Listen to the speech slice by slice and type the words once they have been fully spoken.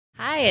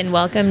Hi, and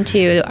welcome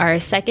to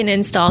our second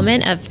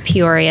installment of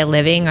Peoria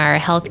Living, our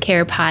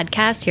healthcare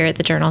podcast here at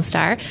the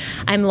Journal-Star.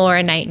 I'm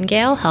Laura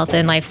Nightingale, health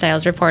and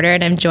lifestyles reporter,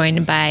 and I'm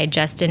joined by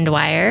Justin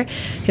Dwyer,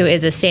 who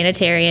is a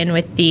sanitarian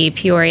with the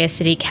Peoria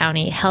City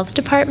County Health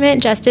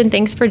Department. Justin,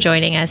 thanks for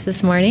joining us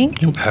this morning.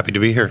 Happy to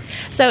be here.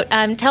 So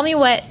tell me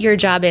what your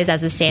job is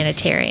as a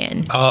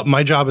sanitarian.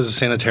 My job as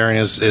a sanitarian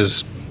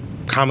is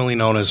commonly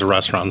known as a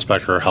restaurant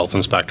inspector or health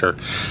inspector.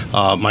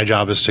 My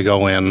job is to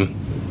go in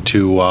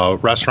to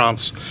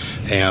restaurants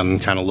and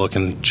kind of look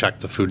and check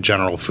the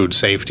general food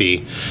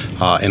safety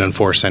and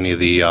enforce any of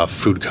the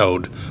food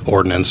code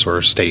ordinance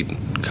or state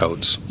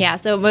codes. Yeah,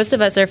 so most of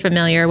us are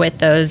familiar with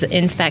those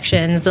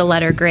inspections, the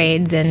letter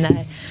grades,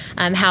 and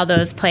how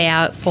those play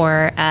out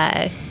for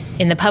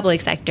in the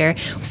public sector.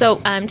 So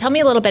tell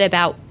me a little bit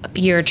about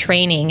your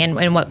training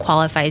and what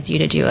qualifies you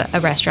to do a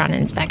restaurant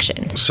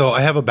inspection. So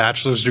I have a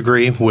bachelor's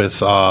degree with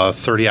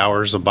 30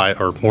 hours of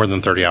or more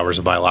than 30 hours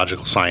of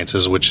biological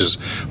sciences, which is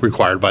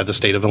required by the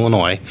state of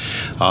Illinois.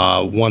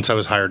 Once I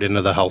was hired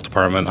into the health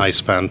department, I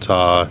spent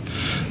a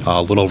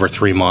little over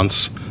 3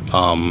 months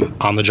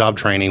on-the-job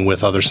training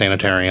with other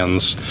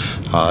sanitarians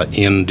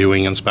in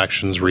doing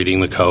inspections,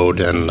 reading the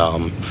code, and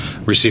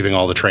receiving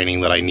all the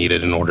training that I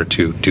needed in order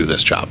to do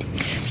this job.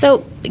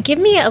 So give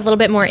me a little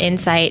bit more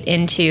insight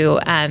into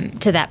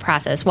to that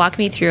process. Walk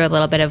me through a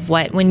little bit of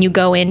when you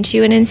go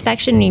into an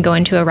inspection, you go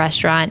into a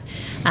restaurant,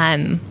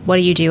 what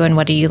do you do and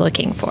what are you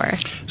looking for?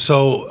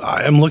 So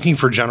I'm looking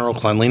for general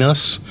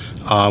cleanliness.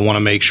 I want to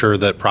make sure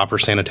that proper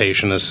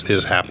sanitation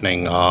is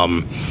happening.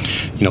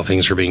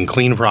 Things are being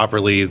cleaned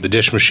properly. The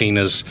dish machine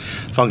is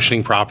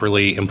functioning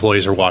properly.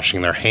 Employees are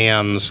washing their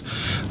hands.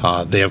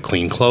 They have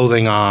clean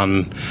clothing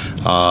on.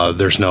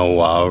 There's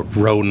no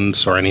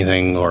rodents or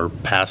anything or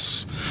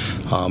pests.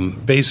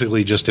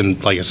 Basically, just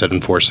like I said,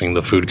 enforcing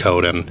the food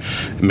code and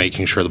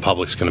making sure the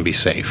public's going to be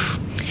safe.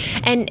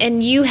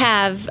 And you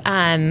have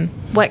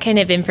what kind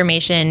of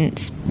information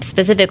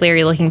specifically are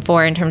you looking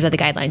for in terms of the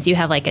guidelines? You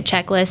have like a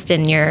checklist,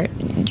 and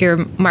you're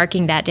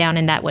marking that down,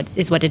 and that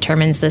is what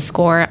determines the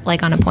score,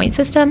 like on a point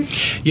system.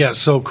 Yeah.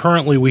 So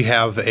currently we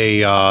have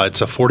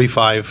it's a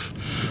 45.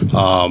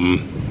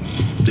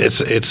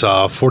 It's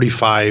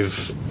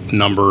 45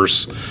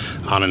 numbers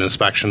on an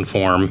inspection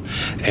form,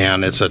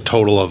 and it's a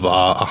total of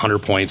 100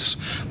 points,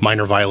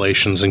 minor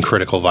violations and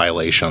critical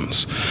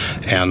violations.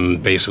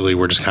 And basically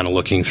we're just kind of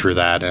looking through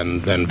that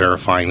and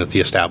verifying that the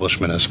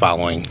establishment is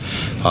following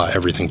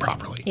everything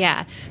properly.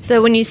 Yeah.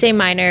 So when you say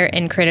minor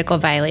and critical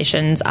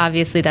violations,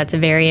 obviously that's a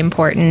very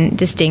important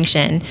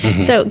distinction.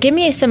 Mm-hmm. So give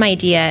me some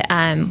idea,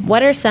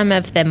 what are some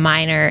of the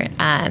minor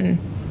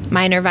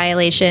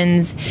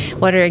violations?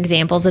 What are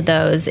examples of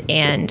those,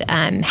 and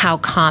how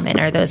common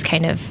are those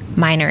kind of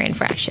minor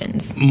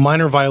infractions?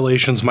 Minor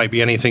violations might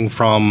be anything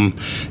from,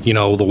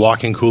 the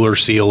walk-in cooler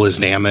seal is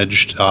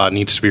damaged,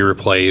 needs to be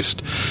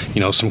replaced,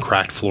 some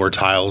cracked floor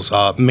tiles,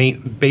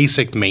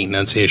 basic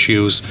maintenance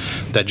issues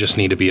that just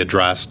need to be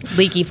addressed.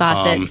 Leaky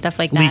faucets, stuff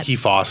like that. Leaky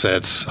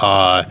faucets,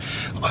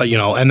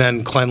 and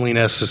then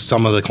cleanliness,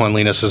 some of the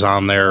cleanliness is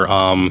on there,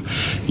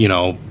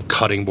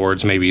 cutting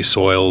boards may be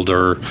soiled,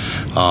 or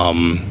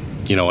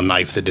a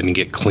knife that didn't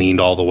get cleaned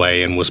all the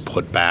way and was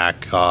put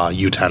back,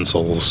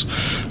 utensils,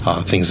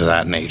 things of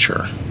that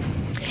nature.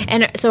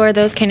 And so are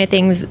those kind of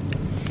things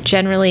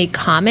generally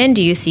common?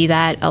 Do you see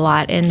that a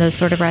lot in those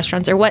sort of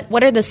restaurants? Or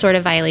what are the sort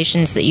of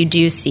violations that you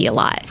do see a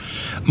lot?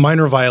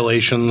 Minor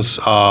violations,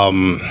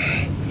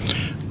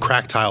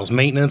 cracked tiles,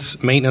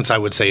 maintenance I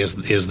would say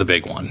is the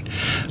big one.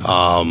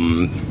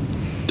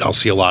 I'll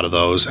see a lot of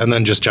those. And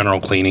then just general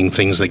cleaning,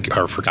 things that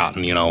are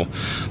forgotten,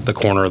 the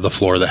corner of the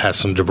floor that has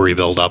some debris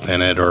buildup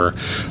in it, or,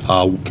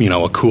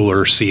 a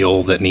cooler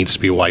seal that needs to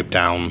be wiped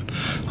down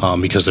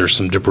because there's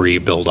some debris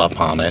buildup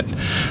on it.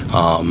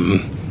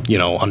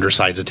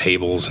 Undersides of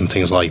tables and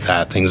things like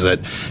that, things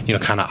that,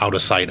 kind of out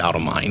of sight, out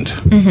of mind.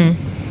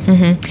 Mm-hmm.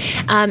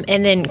 Mm-hmm.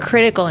 And then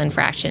critical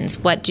infractions,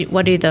 what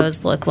do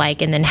those look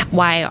like? And then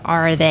why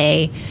are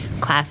they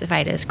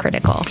classified as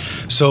critical?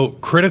 So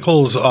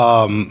criticals,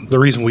 the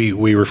reason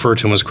we refer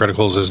to them as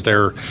criticals is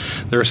they're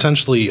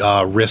essentially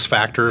risk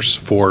factors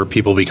for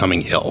people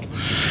becoming ill.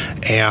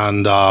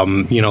 And,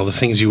 the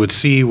things you would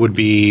see would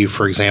be,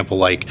 for example,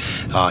 like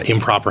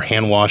improper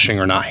hand washing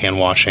or not hand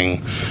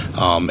washing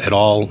at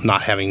all,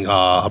 not having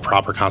a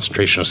proper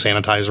concentration of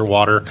sanitizer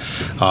water,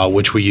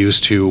 which we use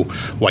to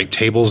wipe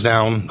tables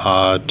down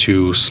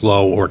to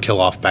slow or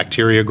kill off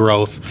bacteria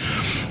growth,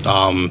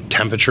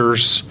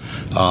 temperatures,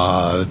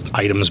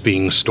 items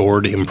being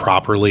stored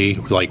improperly,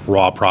 like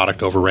raw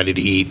product over ready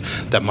to eat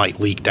that might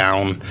leak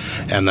down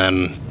and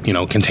then,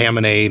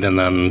 contaminate, and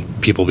then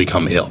people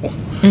become ill.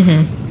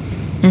 Mm-hmm.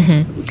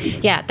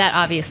 Mm-hmm. Yeah, that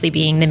obviously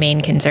being the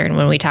main concern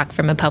when we talk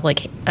from a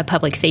public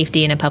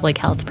safety and a public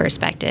health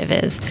perspective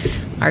is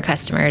our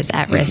customers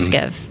at risk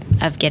of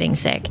of getting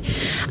sick.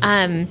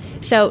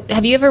 So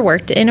have you ever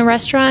worked in a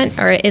restaurant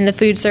or in the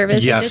food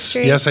service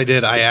industry? Yes, I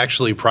did. I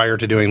actually, prior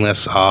to doing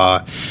this,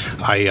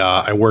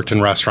 I worked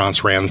in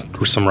restaurants, ran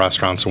some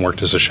restaurants, and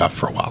worked as a chef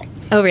for a while.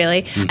 Oh,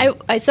 really?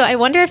 Mm-hmm. So I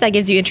wonder if that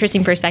gives you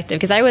interesting perspective,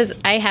 because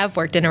I have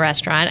worked in a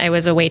restaurant. I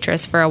was a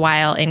waitress for a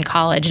while in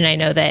college, and I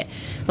know that,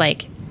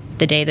 like,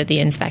 the day that the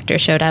inspector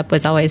showed up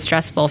was always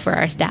stressful for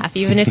our staff,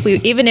 even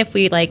if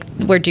we like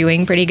were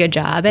doing pretty good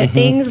job at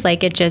things.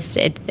 Like,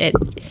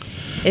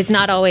 it's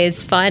not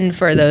always fun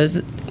for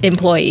those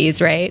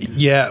employees, right?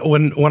 Yeah,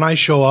 when I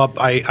show up,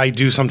 I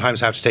do sometimes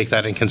have to take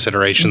that in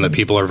consideration, that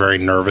people are very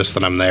nervous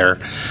that I'm there.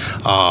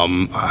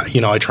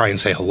 I try and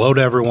say hello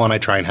to everyone. I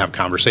try and have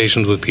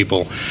conversations with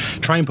people,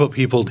 try and put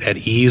people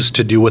at ease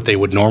to do what they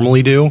would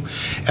normally do.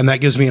 And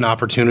that gives me an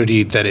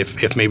opportunity that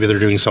if maybe they're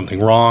doing something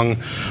wrong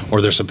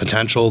or there's a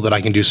potential, that I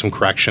can do some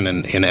correction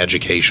in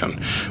education,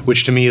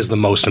 which to me is the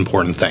most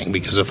important thing.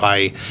 Because if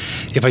I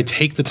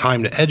take the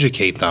time to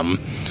educate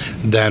them,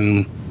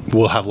 then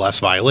we'll have less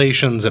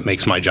violations. It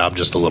makes my job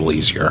just a little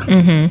easier.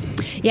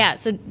 Mm-hmm. Yeah.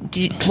 So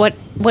what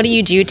do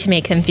you do to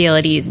make them feel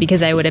at ease?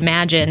 Because I would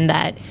imagine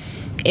that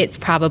it's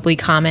probably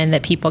common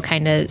that people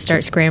kind of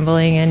start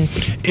scrambling and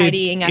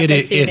tidying up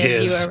as soon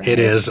as you arrive. It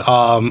is.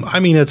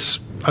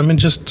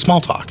 Just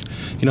small talk.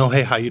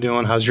 Hey, how you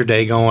doing? How's your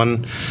day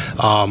going?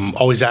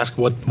 Always ask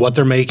what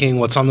they're making,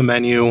 what's on the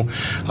menu,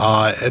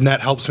 and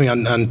that helps me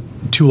on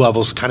two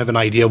levels, kind of an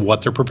idea of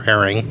what they're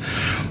preparing,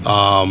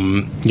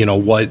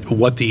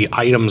 what the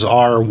items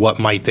are, what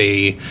might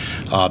they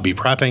be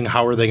prepping,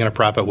 how are they going to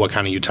prep it, what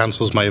kind of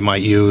utensils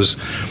might use,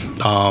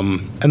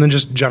 and then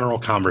just general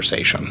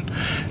conversation.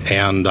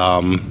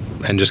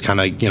 And just kind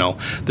of,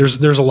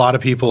 there's a lot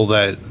of people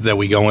that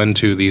we go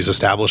into these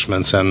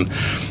establishments and,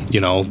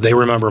 they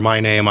remember my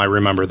name, I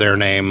remember their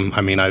name.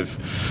 I mean, I've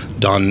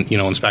done,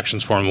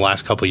 inspections for them the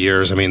last couple of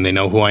years. I mean, they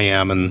know who I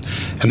am, and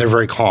they're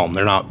very calm.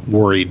 They're not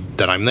worried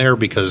that I'm there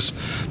because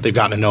they've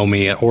gotten to know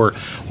me, or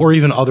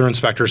even other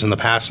inspectors in the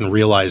past, and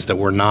realize that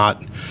we're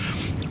not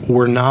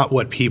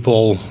what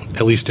people,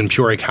 at least in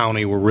Peoria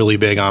County, we're really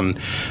big on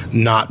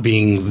not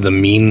being the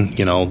mean,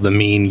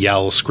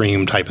 yell,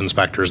 scream type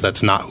inspectors.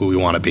 That's not who we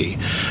want to be.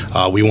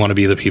 We want to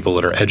be the people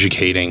that are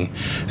educating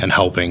and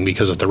helping,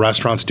 because if the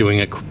restaurant's doing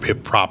it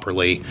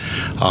properly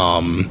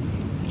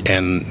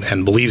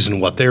and believes in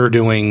what they're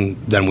doing,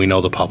 then we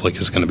know the public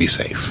is going to be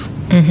safe.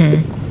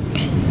 Mm-hmm.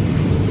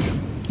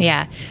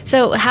 Yeah.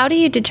 So how do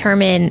you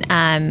determine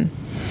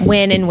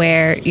when and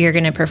where you're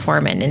going to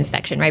perform an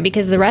inspection, right?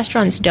 Because the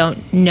restaurants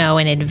don't know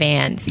in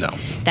advance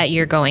that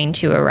you're going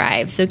to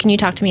arrive. So can you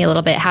talk to me a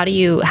little bit? How do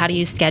you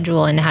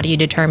schedule, and how do you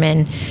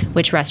determine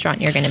which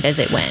restaurant you're going to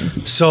visit when?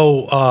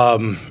 So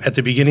at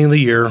the beginning of the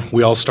year,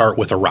 we all start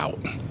with a route.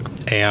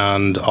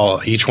 And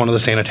each one of the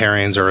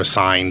sanitarians are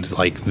assigned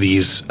like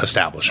these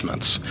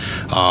establishments.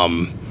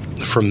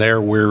 From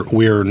there,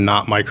 we're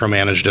not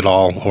micromanaged at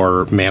all,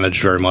 or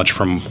managed very much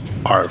from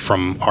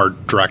our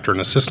director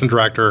and assistant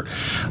director.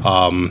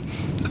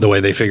 The way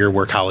they figure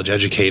we're college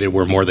educated,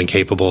 we're more than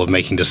capable of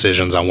making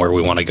decisions on where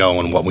we want to go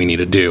and what we need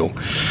to do.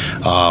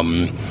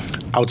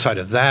 Outside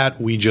of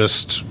that, we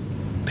just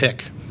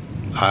pick.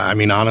 I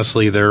mean,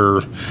 honestly,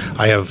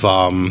 I have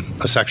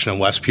a section in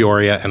West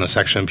Peoria and a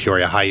section in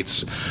Peoria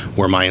Heights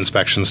where my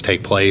inspections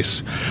take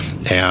place.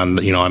 And,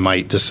 I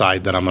might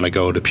decide that I'm going to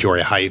go to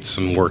Peoria Heights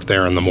and work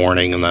there in the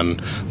morning, and then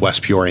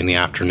West Peoria in the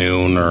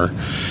afternoon,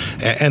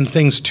 and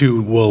things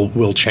too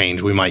will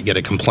change. We might get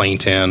a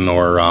complaint in,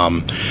 or,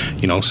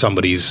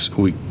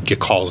 we get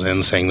calls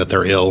in saying that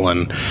they're ill,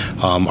 and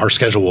our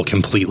schedule will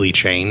completely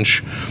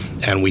change,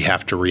 and we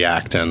have to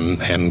react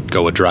and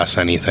go address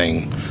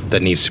anything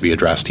that needs to be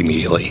addressed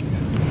immediately.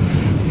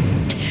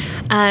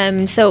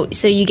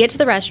 So you get to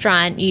the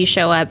restaurant, you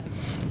show up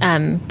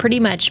pretty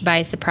much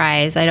by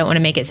surprise. I don't want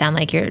to make it sound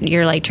like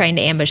you're like trying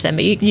to ambush them,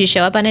 but you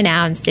show up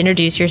unannounced,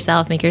 introduce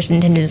yourself, make your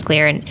intentions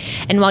clear,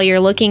 and while you're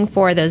looking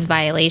for those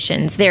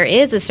violations, there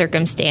is a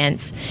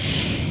circumstance,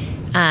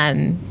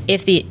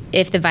 if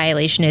the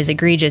violation is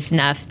egregious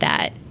enough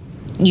that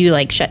you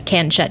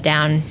can shut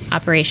down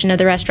operation of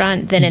the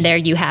restaurant, then in there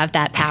you have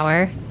that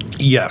power.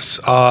 Yes.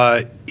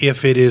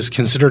 If it is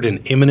considered an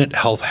imminent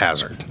health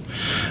hazard,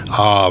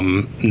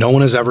 no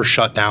one has ever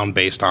shut down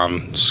based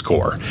on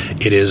score.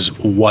 It is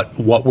what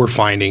we're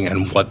finding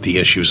and what the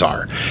issues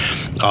are.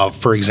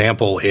 For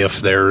example,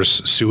 if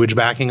there's sewage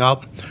backing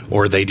up,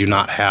 or they do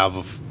not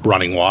have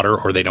running water,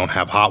 or they don't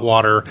have hot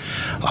water,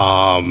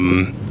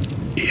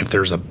 if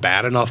there's a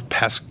bad enough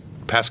pest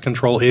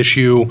control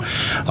issue,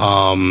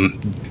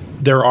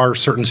 there are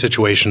certain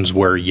situations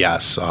where,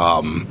 yes,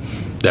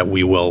 that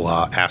we will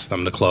ask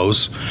them to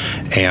close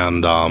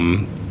and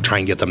try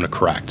and get them to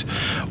correct.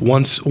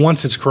 Once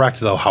it's correct,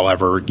 though,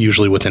 however,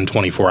 usually within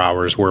 24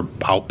 hours, we're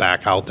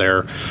back out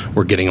there.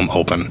 We're getting them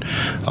open.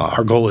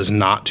 Our goal is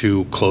not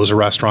to close a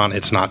restaurant.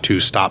 It's not to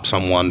stop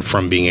someone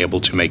from being able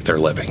to make their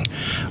living.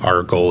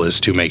 Our goal is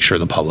to make sure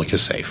the public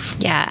is safe.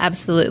 Yeah,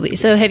 absolutely.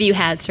 So have you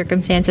had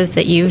circumstances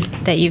that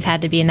you've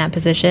had to be in that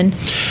position?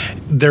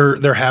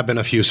 There have been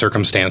a few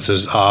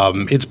circumstances.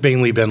 It's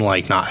mainly been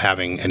like not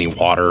having any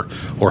water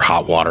or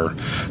hot water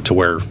to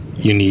where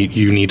you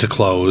need to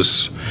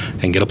close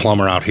and get a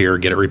plumber out here,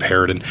 get it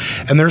repaired.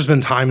 And there's been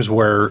times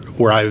where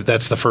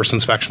that's the first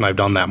inspection I've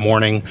done that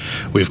morning.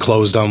 We've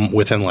closed them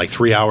within like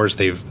 3 hours.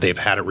 They've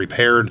had it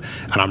repaired,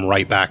 and I'm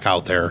right back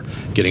out there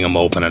getting them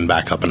open and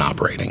back up and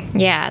operating.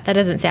 Yeah, that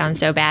doesn't sound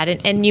so bad.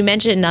 And you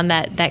mentioned on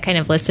that kind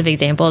of list of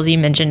examples, you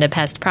mentioned a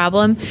pest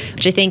problem,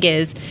 which I think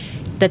is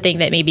the thing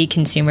that maybe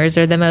consumers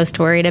are the most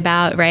worried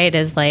about, right?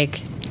 Is like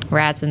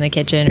rats in the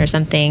kitchen or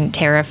something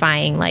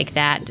terrifying like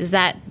that.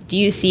 Do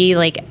you see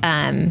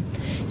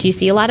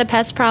a lot of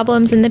pest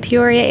problems in the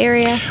Peoria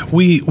area?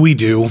 We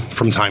do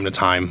from time to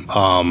time.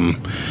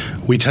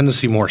 We tend to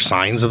see more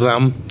signs of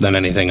them than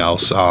anything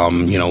else.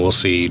 We'll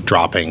see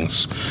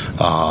droppings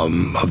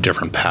of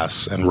different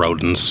pests and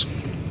rodents,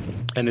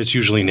 and it's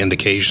usually an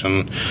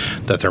indication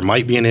that there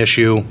might be an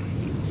issue.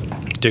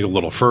 Dig a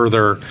little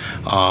further,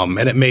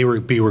 and it may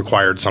be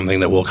required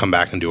something that we'll come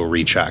back and do a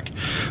recheck.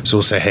 So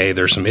we'll say, hey,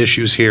 there's some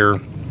issues here.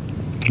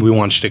 We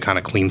want you to kind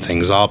of clean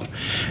things up,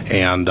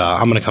 and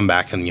I'm going to come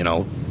back in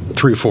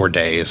 3 or 4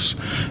 days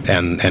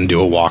and do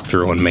a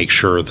walkthrough and make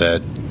sure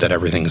that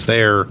everything's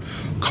there.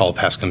 Call a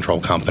pest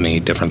control company,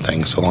 different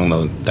things along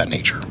that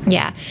nature.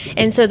 Yeah.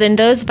 And so then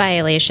those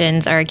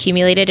violations are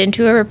accumulated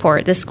into a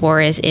report. The score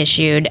is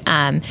issued.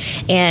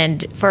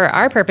 And for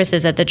our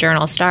purposes at the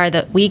Journal-Star,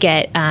 that we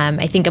get,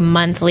 I think, a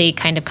monthly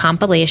kind of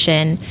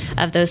compilation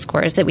of those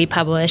scores that we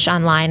publish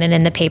online and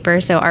in the paper.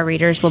 So our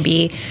readers will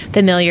be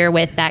familiar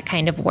with that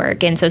kind of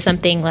work. And so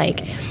something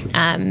like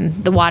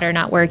the water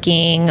not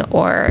working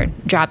or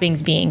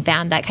droppings being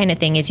found, that kind of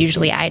thing is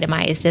usually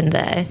itemized in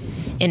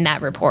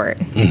that report.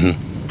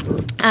 Mm-hmm.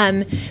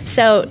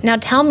 So now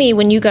tell me,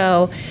 when you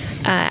go,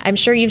 I'm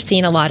sure you've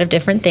seen a lot of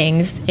different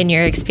things in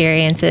your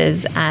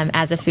experiences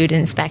as a food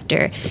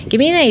inspector. Give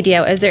me an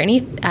idea. Is there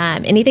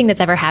anything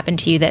that's ever happened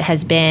to you that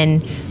has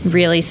been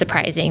really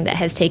surprising, that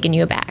has taken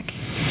you aback?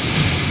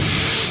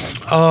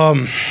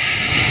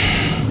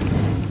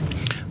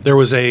 There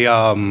was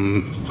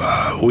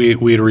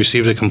we had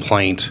received a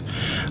complaint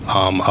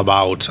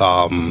about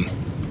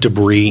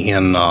debris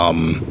in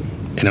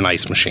an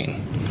ice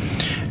machine,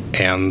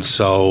 and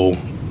so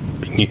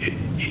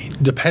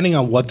depending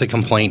on what the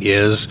complaint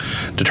is,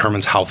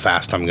 determines how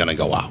fast I'm going to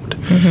go out.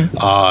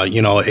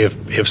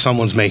 Mm-hmm. If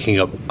someone's making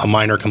a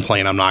minor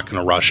complaint, I'm not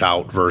going to rush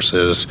out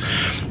versus,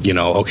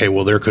 okay,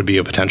 well, there could be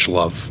a potential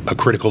of a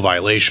critical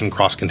violation,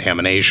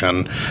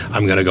 cross-contamination.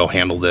 I'm going to go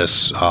handle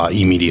this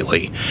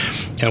immediately.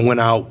 And went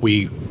out,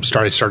 we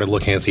started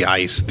looking at the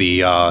ice.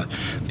 The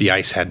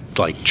ice had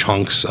like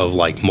chunks of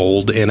like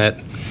mold in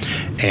it.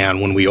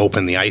 And when we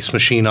opened the ice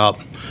machine up,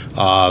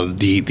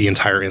 the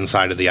entire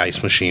inside of the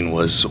ice machine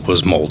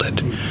was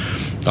molded.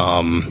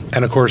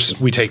 And of course,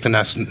 we take the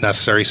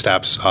necessary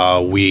steps.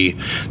 We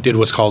did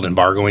what's called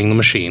embargoing the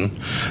machine.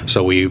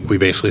 So we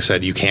basically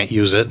said, you can't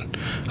use it.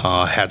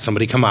 Had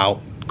somebody come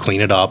out,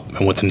 clean it up,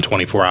 and within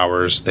 24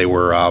 hours, they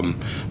were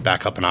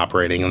back up and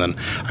operating. And then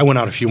I went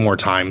out a few more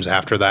times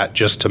after that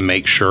just to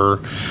make sure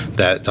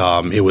that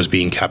it was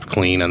being kept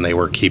clean and they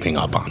were keeping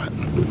up on it.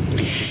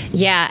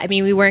 Yeah, I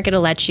mean, we weren't going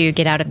to let you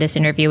get out of this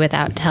interview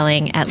without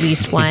telling at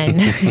least one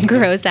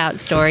gross out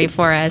story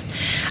for us.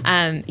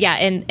 And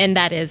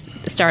that is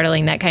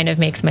startling. That kind of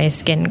makes my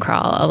skin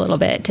crawl a little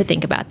bit to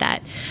think about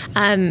that.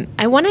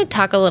 I want to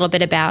talk a little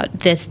bit about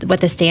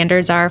what the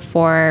standards are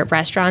for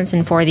restaurants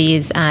and for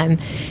these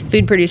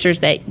food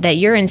producers that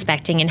you're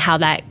inspecting, and how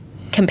that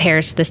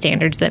compares to the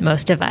standards that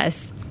most of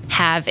us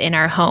have in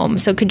our home.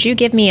 So could you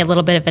give me a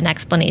little bit of an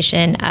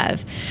explanation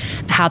of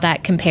how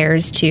that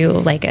compares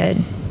to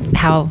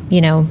how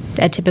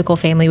a typical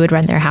family would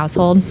run their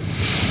household?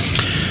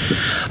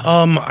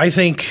 I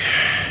think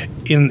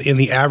in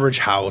the average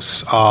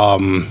house,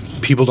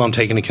 people don't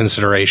take into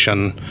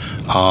consideration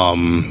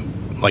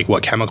like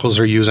what chemicals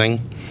they're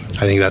using.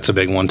 I think that's a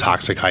big one.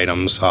 Toxic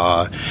items.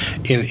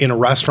 In a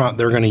restaurant,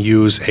 they're going to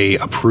use a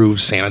approved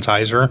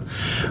sanitizer,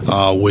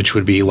 which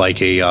would be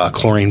like a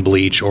chlorine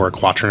bleach or a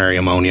quaternary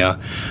ammonia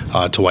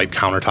to wipe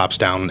countertops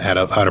down at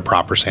a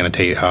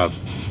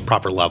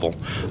proper level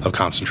of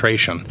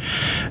concentration.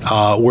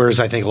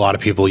 Whereas I think a lot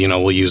of people,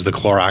 will use the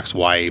Clorox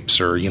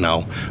wipes or,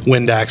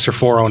 Windex or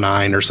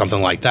 409 or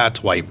something like that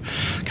to wipe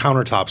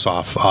countertops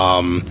off.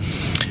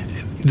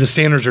 The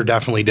standards are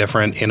definitely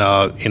different in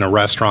a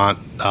restaurant.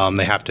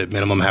 They have to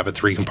minimum have a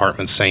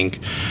 3-compartment sink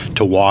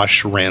to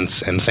wash,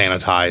 rinse, and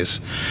sanitize.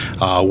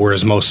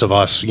 Whereas most of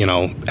us,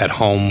 at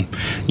home,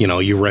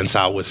 you rinse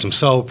out with some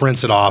soap,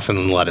 rinse it off, and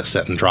then let it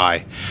sit and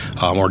dry,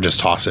 or just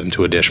toss it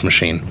into a dish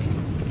machine.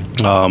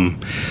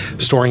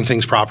 storing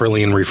things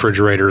properly in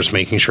refrigerators,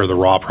 making sure the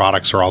raw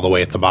products are all the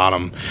way at the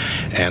bottom.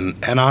 And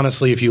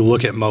honestly, if you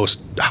look at most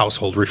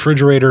household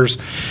refrigerators,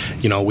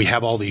 we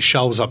have all these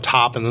shelves up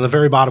top, and then the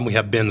very bottom we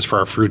have bins for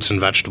our fruits and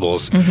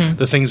vegetables,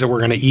 the things that we're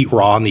going to eat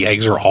raw, and the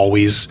eggs are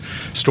always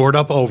stored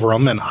up over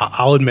them. And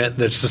I'll admit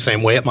that's the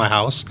same way at my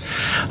house,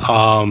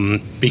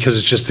 because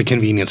it's just the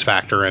convenience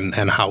factor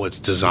and how it's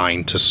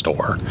designed to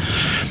store.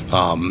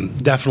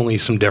 Definitely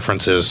some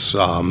differences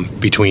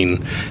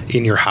between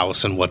in your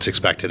house and what's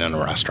expected in a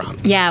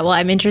restaurant. Yeah, well,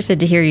 I'm interested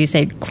to hear you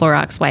say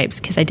Clorox wipes,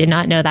 because I did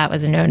not know that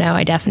was a no-no.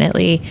 I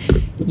definitely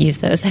use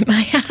those at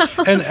my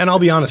house. And I'll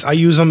be honest, I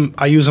use them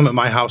at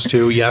my house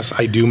too. Yes,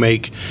 I do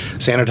make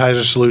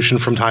sanitizer solution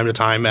from time to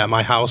time at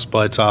my house,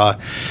 but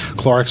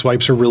Clorox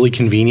wipes are really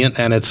convenient,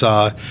 and it's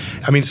a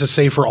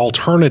safer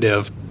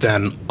alternative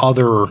than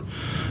other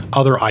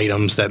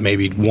items that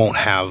maybe won't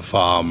have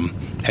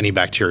any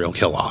bacterial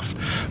kill-off,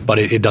 but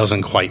it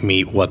doesn't quite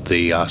meet what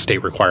the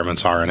state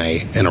requirements are in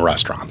a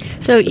restaurant.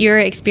 So your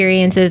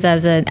experiences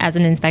as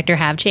an inspector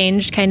have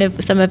changed kind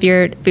of some of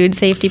your food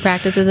safety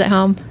practices at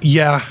home?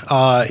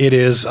 Yeah, it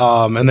is.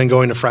 And then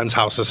going to friends'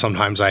 houses,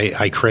 sometimes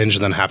I cringe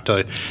and then have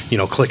to,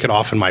 click it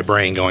off in my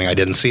brain going, I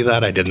didn't see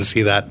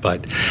that,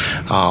 but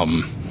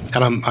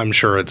and I'm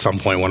sure at some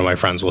point one of my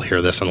friends will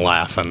hear this and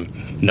laugh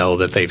and know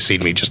that they've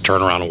seen me just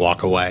turn around and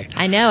walk away.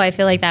 I know. I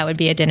feel like that would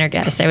be a dinner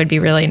guest I would be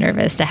really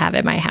nervous to have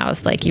at my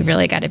house. Like, you've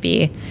really got to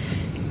be,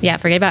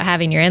 forget about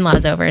having your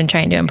in-laws over and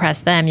trying to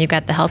impress them. You've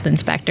got the health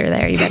inspector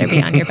there. You better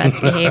be on your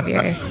best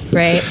behavior,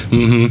 right?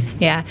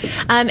 Mm-hmm. Yeah.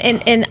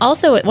 And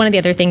also, one of the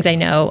other things I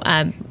know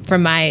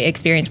from my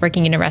experience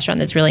working in a restaurant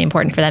that's really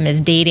important for them is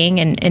dating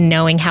and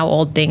knowing how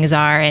old things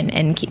are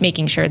and keep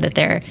making sure that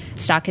their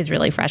stock is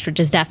really fresh, which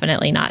is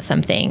definitely not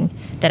something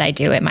that I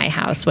do at my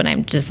house when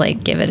I'm just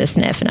like, give it a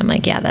sniff and I'm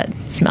like, yeah, that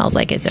smells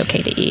like it's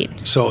okay to eat.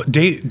 So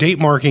date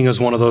marking is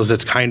one of those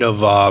that's kind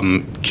of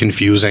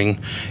confusing.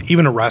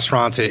 Even in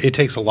restaurants, it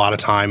takes a lot of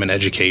time and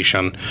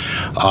education.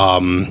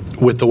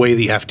 With the way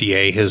the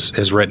FDA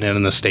has written it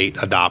and the state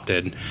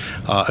adopted,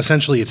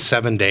 essentially it's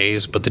 7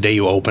 days, but the day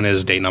you open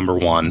is day number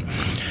 1.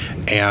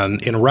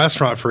 And in a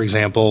restaurant, for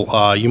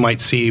example, you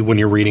might see when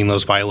you're reading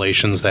those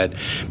violations that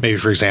maybe,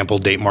 for example,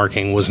 date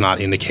marking was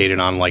not indicated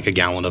on like a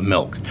gallon of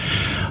milk.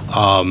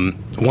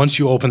 Once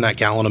you open that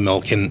gallon of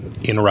milk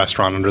in a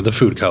restaurant under the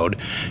food code,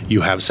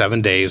 you have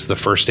 7 days. The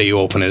first day you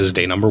open it is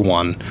day number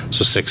 1,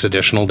 so 6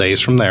 additional days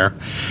from there.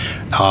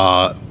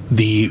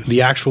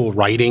 The actual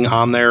writing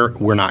on there,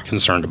 we're not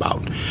concerned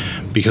about,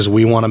 because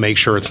we want to make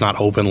sure it's not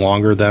open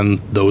longer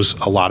than those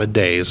allotted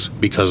days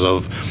because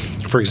of,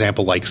 for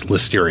example, like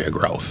listeria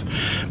growth,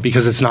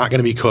 because it's not going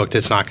to be cooked,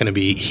 it's not going to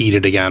be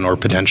heated again, or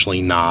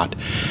potentially not.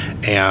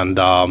 And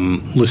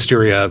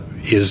listeria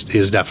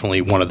is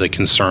definitely one of the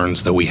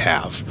concerns that we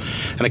have.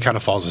 And it kind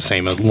of falls the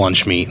same as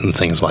lunch meat and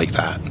things like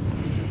that.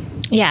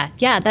 Yeah,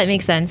 that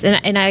makes sense.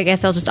 And I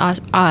guess I'll just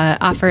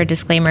offer a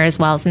disclaimer as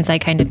well, since I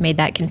kind of made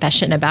that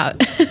confession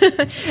about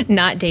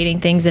not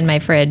dating things in my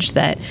fridge,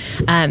 that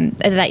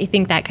I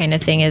think that kind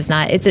of thing is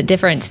not, it's a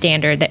different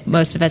standard that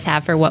most of us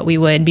have for what we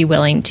would be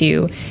willing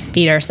to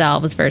feed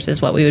ourselves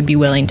versus what we would be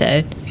willing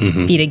to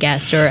feed a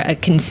guest or a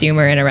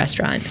consumer in a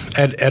restaurant.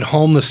 At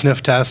home, the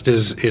sniff test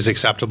is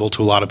acceptable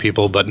to a lot of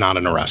people, but not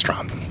in a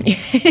restaurant.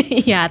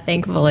 Yeah,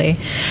 thankfully.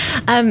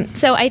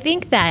 So I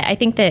think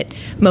that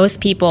most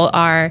people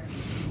are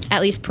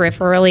at least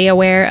peripherally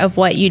aware of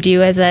what you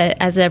do as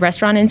a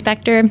restaurant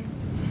inspector.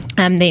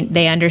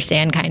 They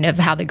understand kind of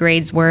how the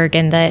grades work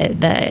and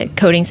the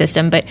coding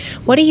system. But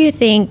what do you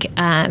think?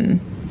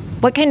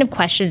 What kind of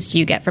questions do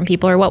you get from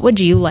people, or what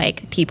would you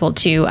like people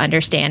to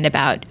understand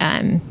about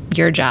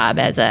your job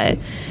as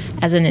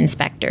an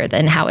inspector,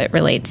 and how it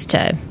relates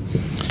to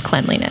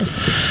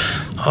cleanliness?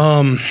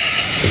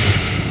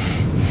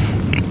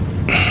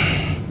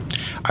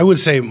 I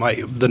would say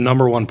the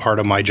number one part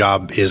of my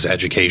job is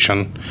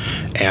education,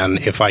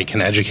 and if I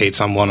can educate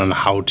someone on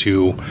how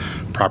to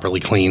properly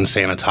clean,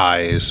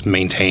 sanitize,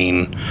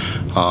 maintain,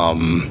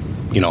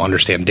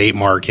 understand date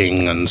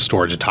marking and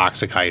storage of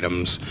toxic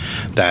items,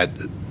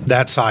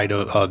 that side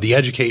of the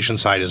education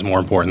side is more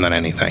important than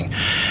anything.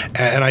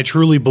 And I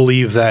truly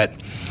believe that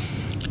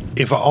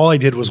if all I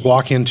did was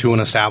walk into an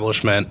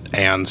establishment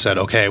and said,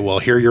 okay, well,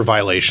 here are your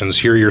violations,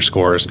 here are your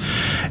scores,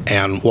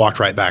 and walked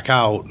right back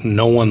out,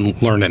 no one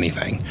learned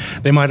anything.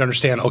 They might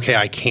understand, okay,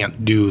 I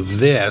can't do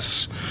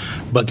this,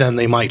 but then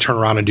they might turn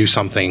around and do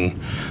something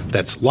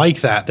that's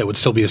like that would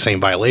still be the same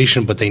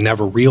violation, but they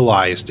never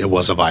realized it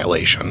was a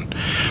violation.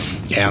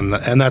 And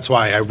that's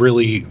why I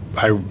really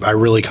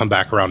come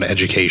back around to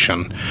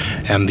education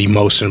and the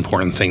most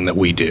important thing that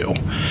we do.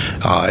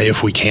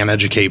 If we can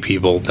educate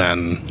people,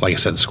 then, like I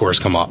said, the scores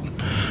come up.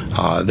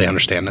 They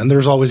understand. And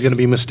there's always going to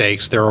be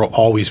mistakes. There will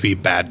always be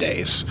bad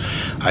days.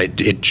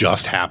 It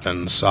just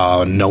happens.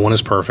 No one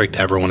is perfect.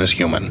 Everyone is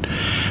human.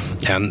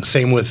 And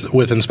same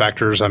with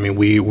inspectors. I mean,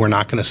 we're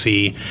not going to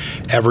see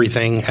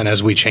everything, and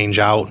as we change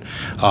out,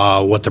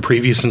 what the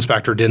previous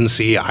inspector didn't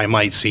see, I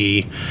might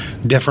see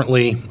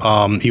differently,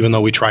 even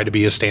though we try to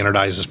be as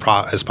standardized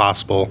as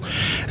possible.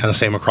 And the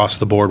same across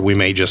the board, we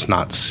may just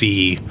not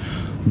see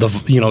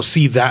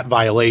see that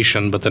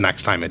violation, but the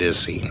next time it is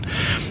seen.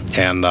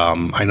 And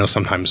I know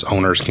sometimes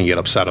owners can get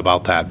upset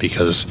about that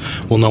because,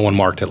 well, no one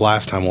marked it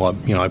last time. Well,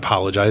 I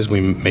apologize.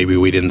 Maybe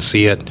we didn't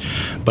see it,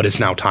 but it's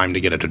now time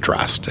to get it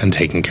addressed and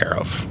taken care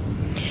of.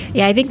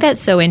 Yeah, I think that's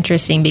so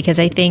interesting because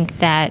I think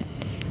that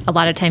a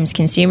lot of times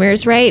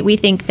consumers, right, we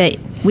think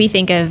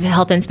of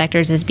health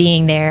inspectors as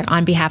being there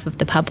on behalf of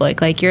the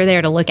public. Like, you're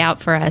there to look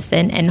out for us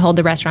and hold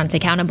the restaurants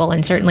accountable.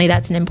 And certainly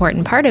that's an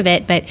important part of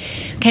it. But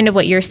kind of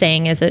what you're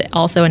saying is that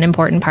also an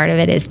important part of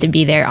it is to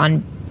be there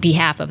on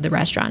behalf of the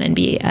restaurant and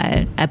be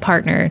a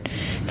partner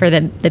for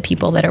the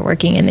people that are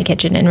working in the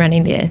kitchen and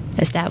running the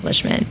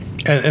establishment.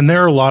 And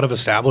there are a lot of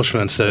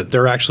establishments that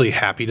they're actually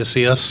happy to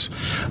see us.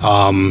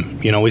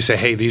 We say,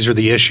 hey, these are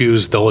the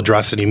issues. They'll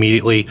address it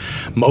immediately.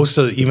 Most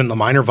of even the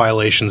minor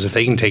violations, if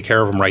they can take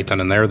care of them right then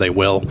and there, they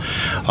will.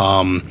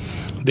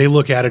 They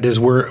look at it as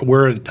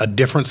we're a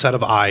different set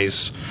of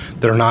eyes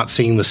that are not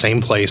seeing the same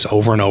place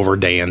over and over,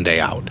 day in, day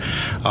out.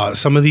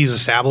 Some of these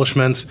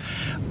establishments,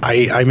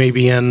 I may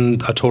be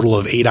in a total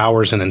of 8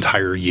 hours an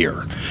entire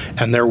year,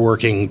 and they're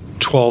working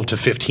 12 to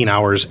 15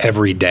 hours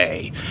every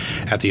day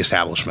at the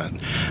establishment.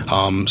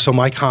 So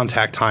my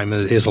contact time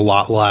is a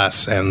lot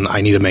less, and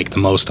I need to make the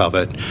most of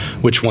it,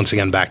 which, once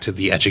again, back to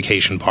the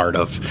education part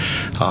of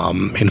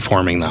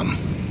informing them.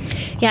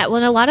 Yeah,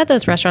 well, a lot of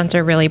those restaurants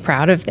are really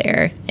proud of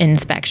their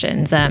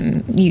inspections.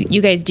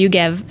 You guys do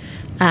give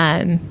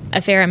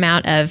a fair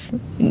amount of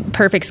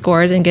perfect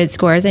scores and good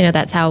scores. I know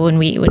that's how when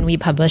we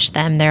publish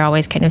them, they're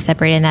always kind of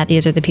separating that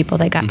these are the people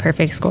that got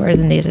perfect scores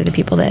and these are the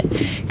people that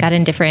got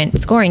in different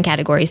scoring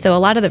categories. So a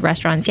lot of the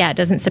restaurants, it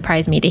doesn't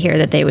surprise me to hear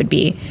that they would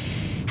be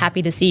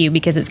happy to see you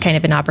because it's kind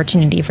of an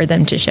opportunity for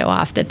them to show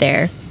off that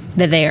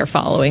they are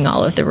following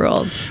all of the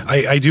rules.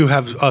 I do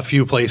have a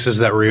few places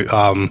that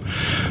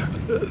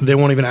they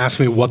won't even ask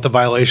me what the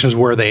violations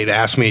were. They'd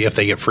ask me if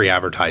they get free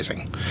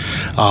advertising.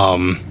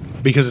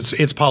 Because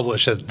it's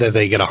published that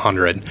they get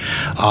 100.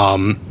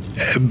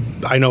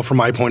 I know from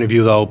my point of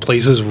view, though,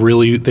 places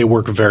really, they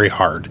work very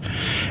hard.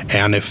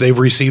 And if they've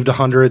received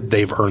 100,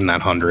 they've earned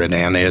that 100.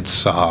 And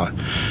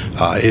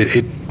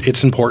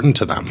it's important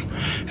to them.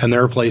 And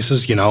there are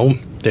places,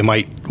 they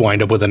might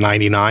wind up with a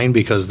 99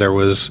 because there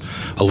was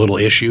a little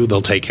issue.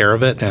 They'll take care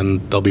of it,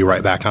 and they'll be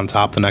right back on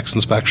top the next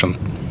inspection.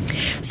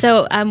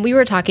 So we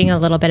were talking a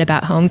little bit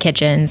about home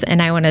kitchens,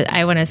 and I want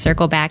to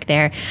circle back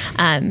there.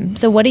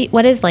 So what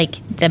is like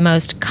the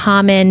most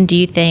common, do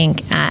you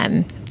think,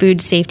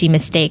 food safety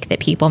mistake that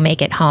people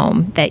make at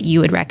home that you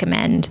would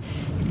recommend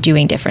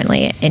doing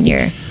differently in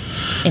your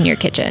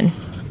kitchen?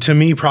 To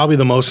me, probably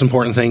the most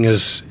important thing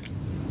is,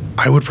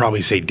 I would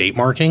probably say, date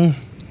marking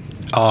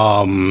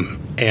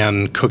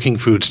and cooking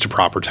foods to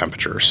proper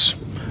temperatures.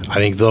 I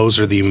think those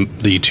are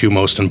the two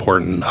most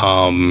important.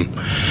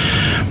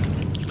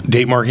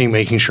 Date marking,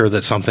 making sure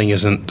that something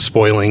isn't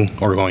spoiling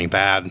or going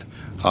bad,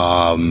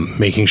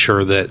 making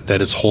sure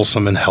that it's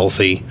wholesome and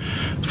healthy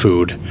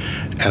food,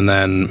 and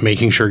then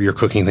making sure you're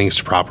cooking things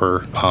to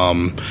proper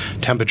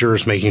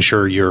temperatures, making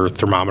sure your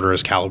thermometer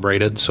is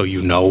calibrated so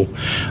you know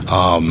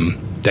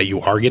that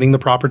you are getting the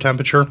proper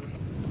temperature.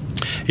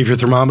 If your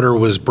thermometer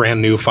was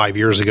brand new 5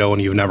 years ago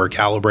and you've never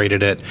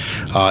calibrated it,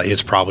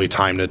 it's probably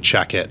time to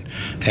check it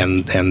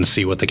and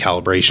see what the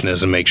calibration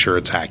is and make sure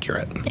it's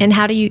accurate. And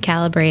how do you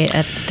calibrate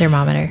a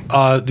thermometer?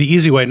 The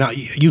easy way, now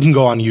you can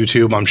go on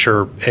YouTube. I'm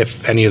sure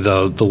if any of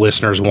the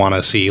listeners want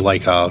to see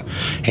like a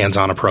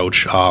hands-on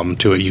approach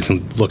to it, you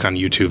can look on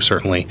YouTube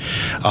certainly.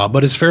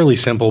 But it's fairly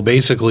simple.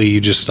 Basically, you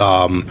just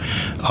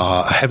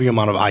a heavy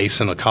amount of ice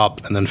in a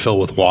cup and then fill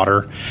with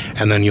water,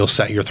 and then you'll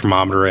set your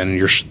thermometer, and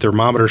your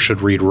thermometer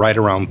should read right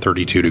around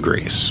 32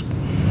 degrees.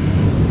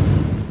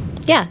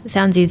 Yeah,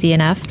 sounds easy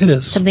enough. It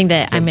is. Something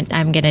that I'm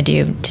going to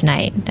do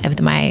tonight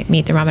with my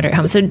meat thermometer at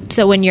home.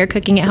 So when you're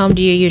cooking at home,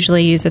 do you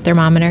usually use a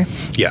thermometer?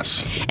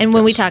 Yes. And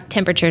when we talk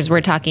temperatures,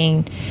 we're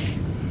talking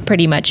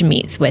pretty much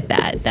meats with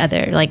that.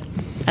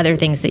 Other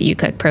things that you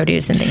cook,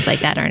 produce and things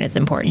like that, aren't as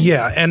important.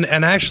 Yeah, and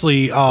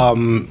actually,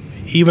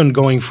 even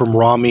going from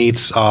raw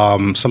meats,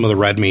 some of the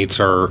red meats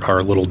are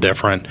a little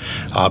different.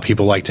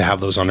 People like to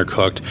have those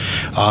undercooked.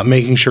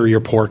 Making sure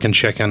your pork and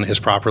chicken is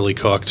properly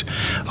cooked.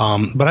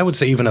 But I would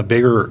say even a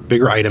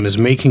bigger item is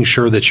making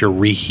sure that you're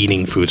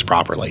reheating foods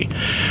properly.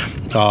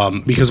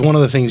 Because one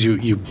of the things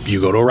you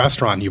go to a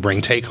restaurant and you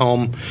bring take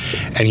home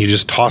and you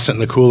just toss it in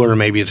the cooler,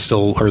 maybe it's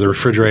still, or the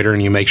refrigerator,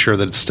 and you make sure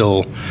that it's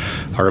still,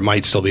 or it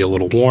might still be a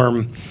little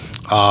warm.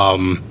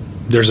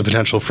 There's a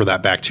potential for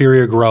that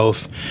bacteria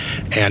growth,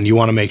 and you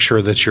want to make sure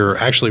that you're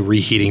actually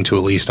reheating to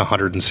at least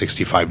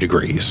 165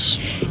 degrees.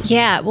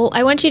 Yeah, well,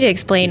 I want you to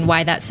explain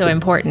why that's so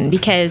important,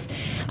 because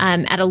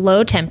at a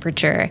low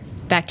temperature,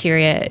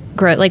 bacteria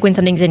growth, like when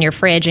something's in your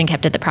fridge and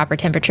kept at the proper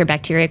temperature,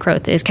 bacteria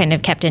growth is kind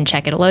of kept in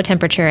check at a low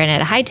temperature, and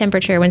at a high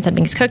temperature, when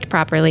something's cooked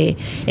properly,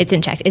 it's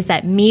in check. Is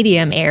that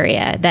medium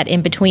area, that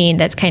in between,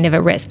 that's kind of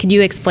a risk? Could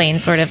you explain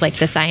sort of like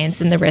the science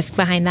and the risk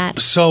behind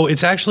that? So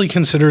it's actually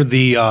considered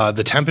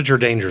the temperature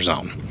danger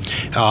zone,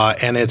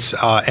 and it's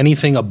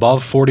anything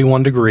above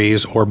 41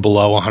 degrees or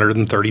below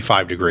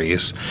 135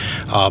 degrees.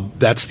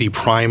 That's the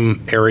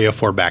prime area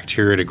for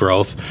bacteria to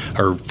growth,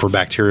 or for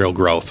bacterial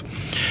growth.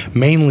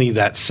 Mainly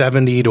that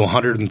 70 to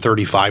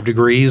 135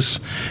 degrees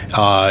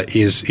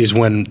is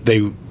when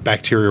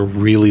bacteria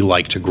really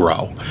like to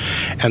grow.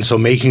 And so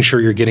making sure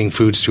you're getting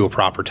foods to a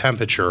proper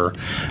temperature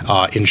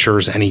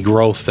ensures any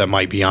growth that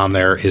might be on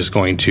there is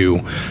going to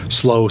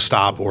slow,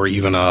 stop, or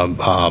even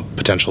a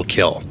potential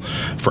kill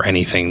for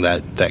anything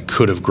that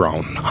could have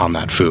grown on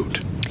that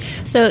food.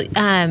 So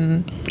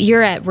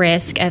you're at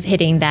risk of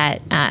hitting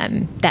that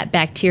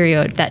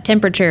bacteria, that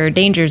temperature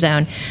danger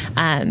zone,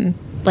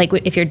 like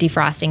if you're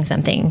defrosting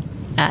something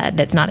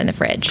that's not in the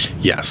fridge.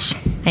 Yes.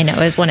 I know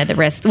is one of the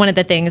risks, one of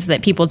the things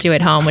that people do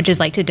at home, which is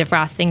like to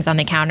defrost things on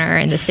the counter or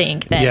in the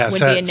sink. That would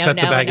be a no-no set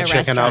the bag of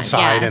chicken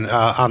outside and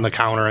on the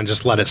counter and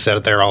just let it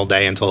sit there all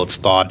day until it's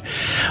thawed.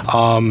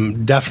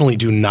 Definitely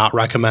do not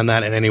recommend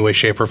that in any way,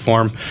 shape, or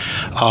form.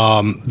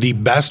 The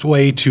best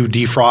way to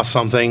defrost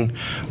something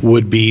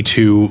would be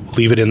to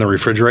leave it in the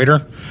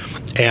refrigerator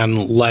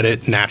and let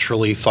it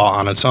naturally thaw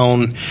on its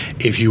own.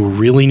 If you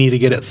really need to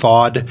get it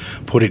thawed,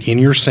 put it in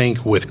your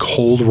sink with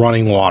cold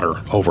running water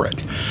over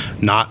it.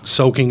 Not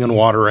soaking in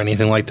water or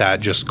anything like that,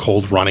 just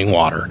cold running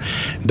water.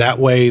 That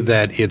way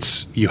that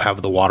you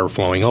have the water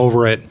flowing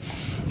over it.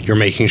 You're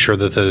making sure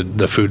that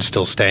the food's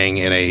still staying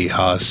in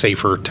a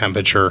safer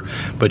temperature,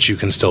 but you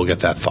can still get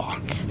that thaw.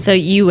 So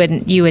you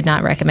would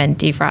not recommend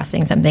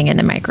defrosting something in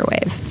the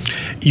microwave?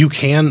 You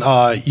can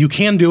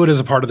do it as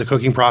a part of the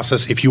cooking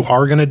process. If you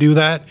are going to do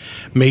that,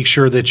 make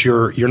sure that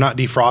you're not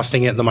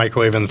defrosting it in the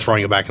microwave and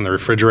throwing it back in the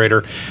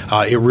refrigerator.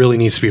 It really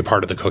needs to be a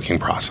part of the cooking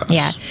process.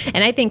 Yeah,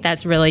 and I think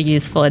that's really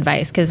useful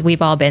advice because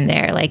we've all been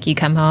there. Like you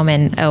come home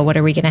and, oh, what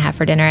are we going to have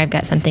for dinner? I've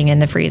got something in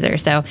the freezer.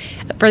 So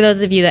for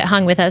those of you that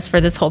hung with us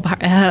for this whole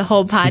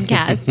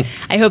podcast,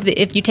 I hope that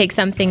if you take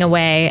something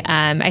away,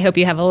 I hope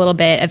you have a little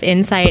bit of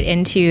insight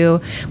into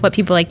what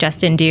people like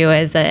Justin do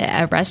as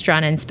a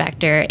restaurant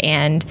inspector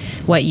and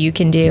what you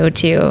can do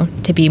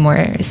to be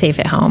more safe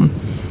at home.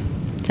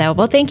 So,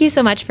 well, thank you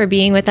so much for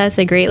being with us.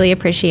 I greatly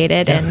appreciate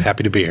it. Yeah, and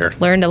happy to be here.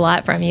 Learned a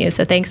lot from you.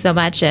 So thanks so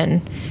much.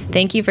 And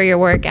thank you for your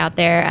work out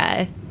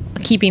there,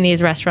 keeping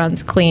these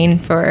restaurants clean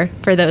for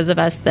those of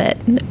us that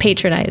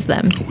patronize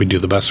them. We do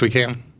the best we can.